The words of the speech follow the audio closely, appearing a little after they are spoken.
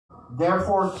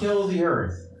Therefore kill the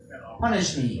earth.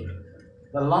 Punish me.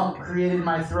 The lump created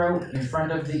my throat in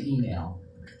front of the email.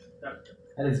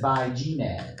 That is by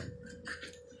Gmad.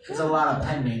 There's a lot of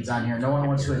pen names on here. No one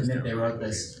wants to admit they wrote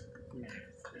this.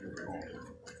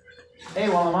 Hey,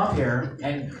 while I'm up here,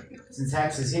 and since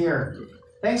Hex is here,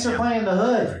 thanks for playing the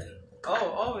Hood.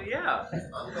 Oh, yeah.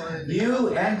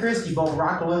 You and Christi both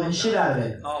rock the living shit out of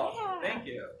it. Oh, thank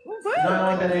you. If you don't know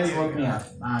what that is, look me up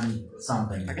on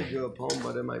something. I could do a poem,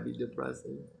 but it might be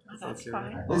depressing. That's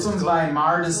fine. This one's by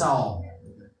Mar de Sol.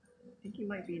 I think you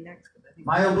might be next.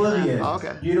 My Oblivion. Oh,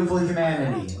 okay. Beautiful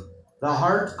humanity. The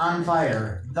heart on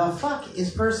fire. The fuck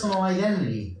is personal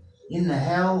identity? In the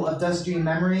hell of dusty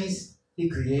memories, he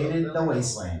created the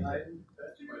wasteland.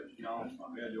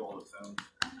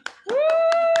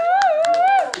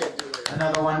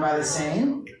 Another one by the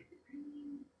same.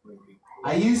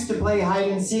 I used to play hide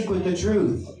and seek with the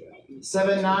truth.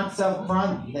 7 knocks up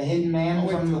front, the hidden man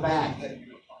from the back.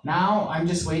 Now I'm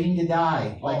just waiting to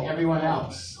die, like everyone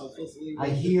else. I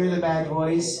hear the bad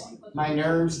voice, my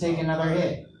nerves take another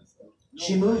hit.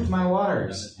 She moved my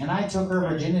waters, and I took her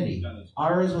virginity.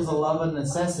 Ours was a love of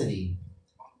necessity.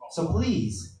 So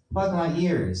please, plug my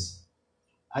ears.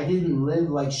 I didn't live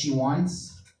like she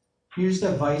wants. Here's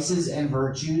the vices and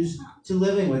virtues to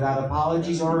living without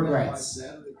apologies or regrets.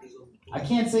 I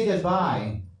can't say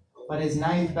goodbye, but his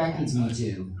knife beckons me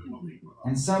to.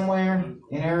 And somewhere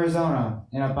in Arizona,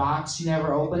 in a box she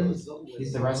never opened,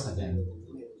 is the rest of him.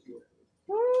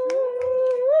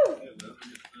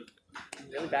 I'm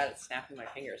really bad at snapping my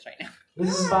fingers right now.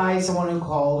 This is by someone who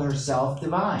called herself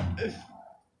divine.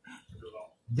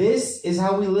 This is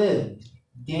how we lived,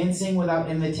 dancing without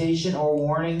invitation or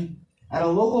warning at a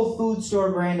local food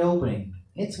store grand opening.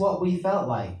 It's what we felt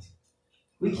like.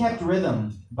 We kept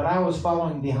rhythm, but I was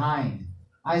following behind.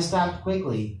 I stopped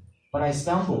quickly, but I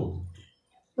stumbled.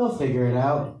 You'll figure it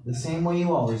out the same way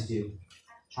you always do.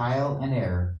 Trial and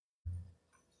error.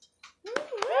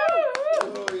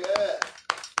 Oh, yeah.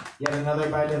 Yet another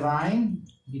by Divine.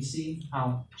 You see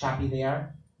how choppy they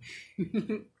are?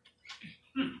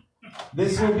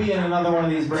 This will be in another one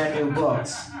of these brand new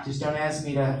books. Just don't ask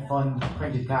me to fund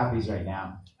printed copies right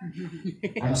now.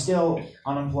 I'm still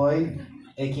unemployed,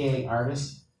 aka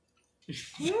artist.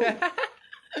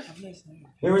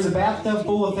 There was a bathtub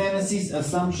full of fantasies,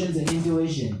 assumptions, and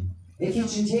intuition. A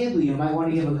kitchen table you might want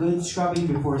to give a good scrubbing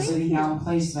before sitting down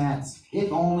placemats, if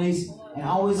onlys, and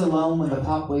always alone when the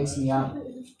pup wakes me up.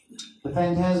 The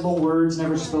phantasmal words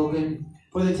never spoken,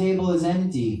 for the table is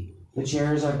empty, the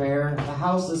chairs are bare, the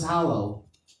house is hollow.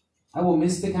 I will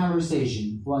miss the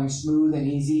conversation, flowing smooth and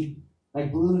easy,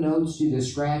 like blue notes to the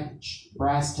scratch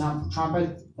brass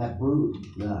trumpet that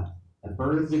birthed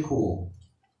the cool.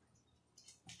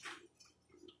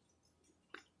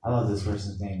 I love this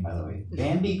person's name, by the way.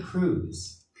 Bambi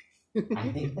Cruz. I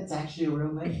think that's actually a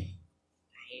real name.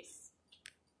 Nice.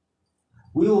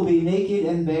 We will be naked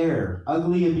and bare,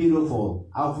 ugly and beautiful,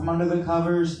 out from under the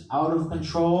covers, out of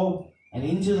control, and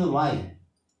into the light.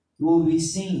 You will be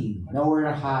seen, nowhere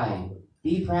to hide.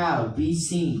 Be proud, be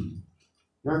seen.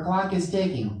 Your clock is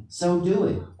ticking, so do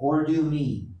it, or do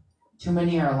me. Too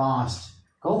many are lost.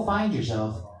 Go find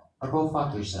yourself, or go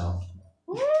fuck yourself.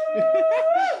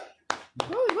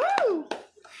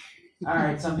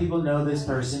 Alright, some people know this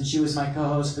person. She was my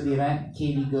co-host for the event,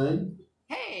 Katie Good.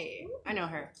 Hey, I know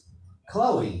her.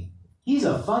 Chloe. He's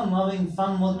a fun-loving,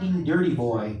 fun-looking, dirty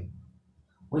boy.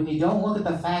 When you don't look at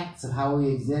the facts of how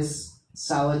he exists,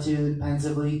 solitude,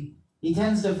 pensively, he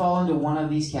tends to fall into one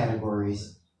of these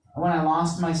categories. And when I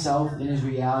lost myself in his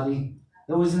reality,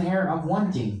 there was an air of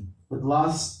wanting, with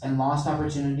lust and lost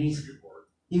opportunities.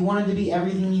 He wanted to be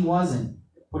everything he wasn't,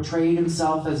 portrayed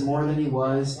himself as more than he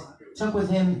was, took with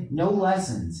him no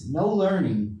lessons, no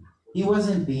learning. He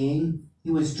wasn't being,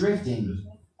 he was drifting,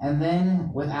 and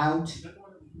then, without,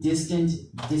 distant,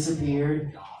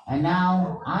 disappeared, and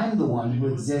now I'm the one who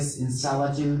exists in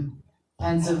solitude,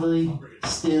 pensively,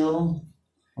 still.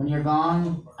 When you're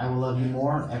gone, I will love you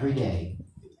more every day.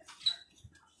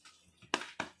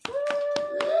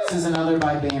 This is another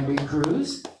by Bambi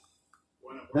Cruz.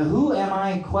 The who am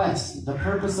I quest, the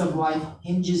purpose of life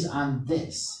hinges on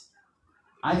this.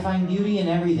 I find beauty in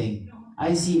everything.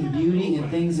 I see beauty in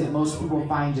things that most people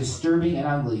find disturbing and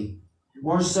ugly.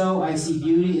 More so, I see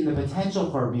beauty in the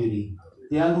potential for beauty.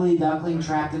 The ugly duckling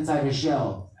trapped inside a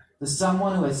shell. The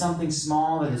someone who has something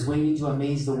small that is waiting to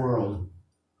amaze the world.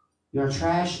 Your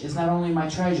trash is not only my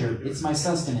treasure, it's my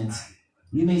sustenance.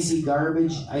 You may see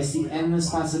garbage, I see endless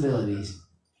possibilities.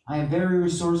 I am very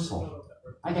resourceful.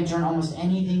 I can turn almost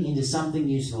anything into something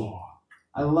useful.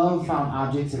 I love found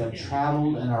objects that have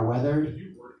traveled and are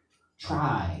weathered.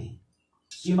 Try.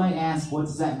 So you might ask, what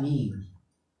does that mean?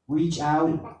 Reach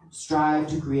out, strive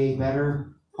to create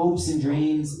better, hopes and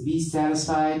dreams, be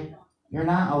satisfied. You're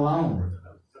not alone.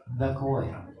 The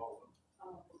Koi.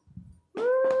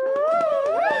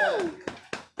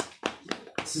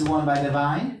 This is one by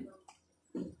Divine.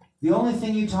 The only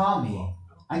thing you taught me,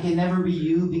 I can never be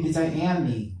you because I am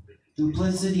me.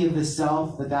 Duplicity of the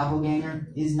self, the doppelganger,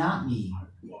 is not me.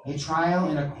 A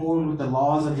trial in accord with the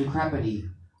laws of decrepity.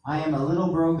 I am a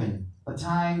little broken, but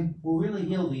time will really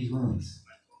heal these wounds.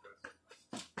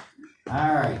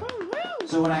 Alright,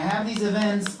 so when I have these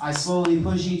events, I slowly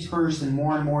push each person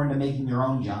more and more into making their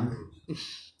own junk.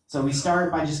 So we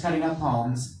start by just cutting up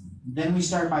poems. Then we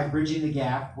start by bridging the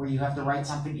gap, where you have to write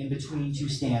something in between two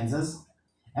stanzas.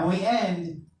 And we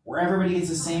end where everybody gets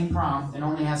the same prompt and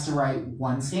only has to write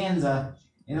one stanza.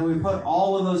 And then we put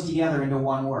all of those together into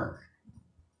one work.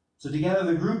 So together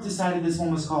the group decided this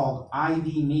one was called I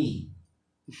Be Me.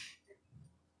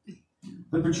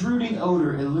 The protruding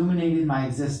odor illuminated my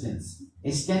existence,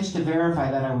 a stench to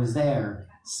verify that I was there.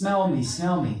 Smell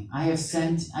me, I have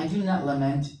sent, I do not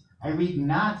lament, I reek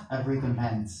not of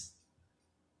recompense.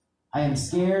 I am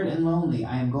scared and lonely,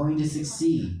 I am going to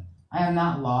succeed. I am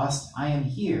not lost, I am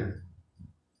here.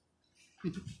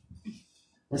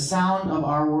 The sound of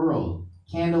our world,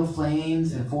 candle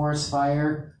flames and forest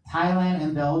fire, Thailand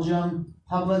and Belgium,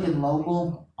 public and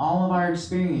local, all of our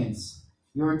experience.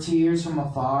 Your tears from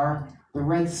afar, the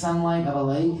red sunlight of a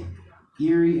lake,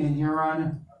 Erie and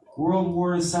Huron, World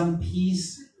War is some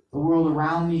peace, the world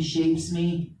around me shapes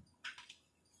me.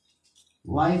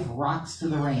 Life rocks to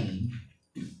the rain.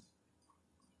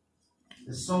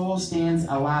 The soul stands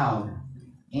aloud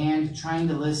and trying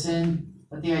to listen,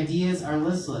 but the ideas are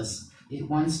listless. It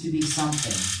wants to be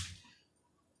something.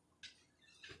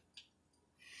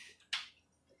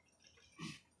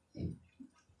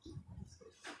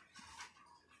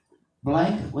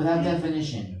 Blank without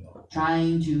definition,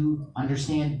 trying to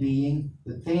understand being,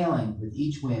 but failing with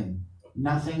each whim.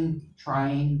 Nothing,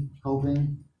 trying,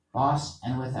 hoping, lost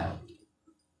and without.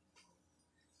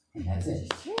 And that's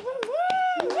it.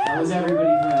 That was everybody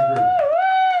from the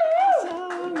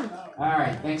group. All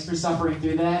right, thanks for suffering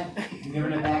through that. I'm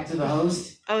giving it back to the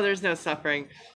host. Oh, there's no suffering.